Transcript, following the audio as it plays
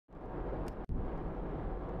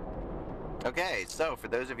Okay, so for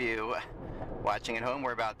those of you watching at home,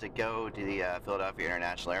 we're about to go to the Philadelphia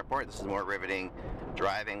International Airport. This is more riveting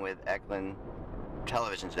driving with Eklund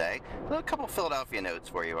television today. A couple Philadelphia notes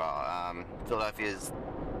for you all. Philadelphia is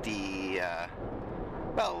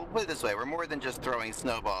well, put it this way, we're more than just throwing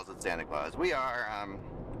snowballs at Santa Claus. We are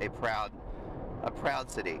a proud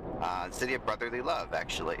city, city of brotherly love,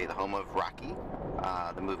 actually, the home of Rocky,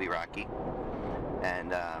 the movie Rocky.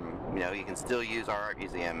 And you can still use our art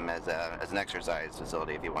museum as an exercise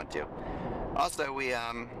facility if you want to. Also, we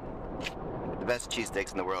the best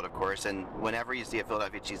cheesesteaks in the world, of course, and whenever you see a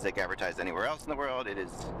Philadelphia cheesesteak advertised anywhere else in the world, it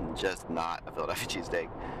is just not a Philadelphia cheesesteak.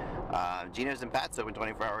 Geno's and Pat's open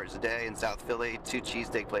 24 hours a day in South Philly, two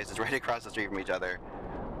cheesesteak places right across the street from each other.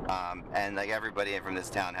 And like everybody from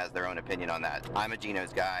this town has their own opinion on that. I'm a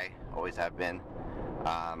Geno's guy, always have been.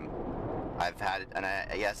 I've had it, and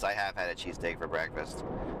yes, I have had a cheesesteak for breakfast.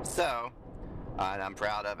 So, and I'm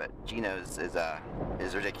proud of it. Geno's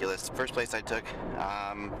is ridiculous. First place I took,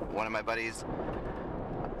 one of my buddies,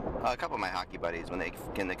 a couple of my hockey buddies, when they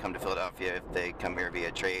come to Philadelphia, if they come here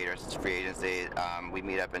via trade or free agency, we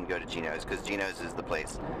meet up and go to Geno's, because Geno's is the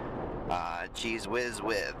place. Cheese whiz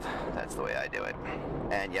with, that's the way I do it.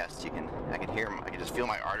 And yes, I can just feel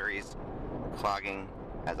my arteries clogging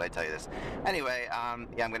as I tell you this. Anyway, yeah,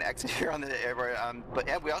 I'm going to exit here on the airport. But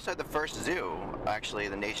yeah, we also had the first zoo. Actually,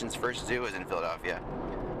 the nation's first zoo is in Philadelphia,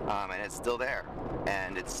 and it's still there.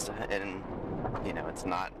 And it's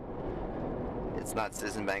not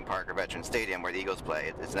Citizen Bank Park or Veterans Stadium where the Eagles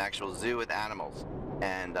play. It's an actual zoo with animals.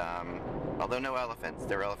 And although no elephants,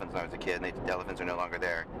 there were elephants when I was a kid, and the elephants are no longer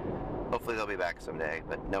there. Hopefully they'll be back someday,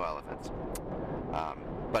 but no elephants.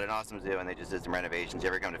 But an awesome zoo, and they just did some renovations. You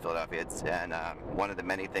ever come to Philadelphia? One of the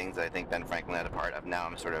many things that I think Ben Franklin had a part of. Now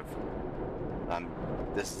I'm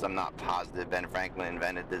not positive Ben Franklin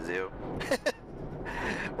invented the zoo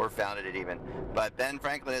or founded it even. But Ben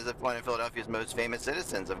Franklin is one of Philadelphia's most famous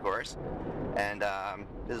citizens, of course. And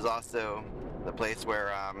this is also the place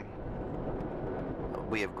where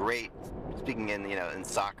we have great, speaking in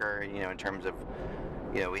soccer, in terms of,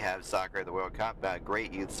 we have soccer, the World Cup,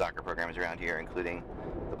 great youth soccer programs around here, including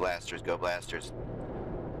the Blasters, Go Blasters,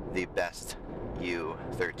 the best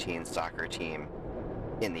U13 soccer team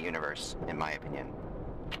in the universe, in my opinion.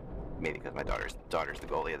 Maybe because my daughter's the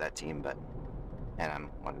goalie of that team, and I'm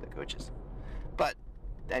one of the coaches. But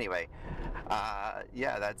anyway,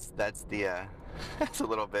 yeah, that's the that's a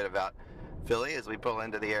little bit about Philly as we pull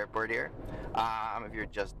into the airport here. If you're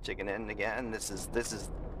just checking in again, this is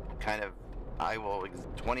kind of,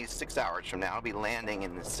 26 hours from now, I'll be landing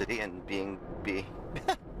in the city and be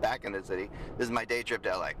back in the city. This is my day trip to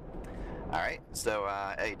LA. All right, so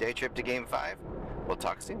a day trip to Game 5. We'll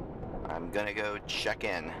talk soon. I'm gonna go check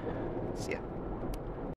in. See ya.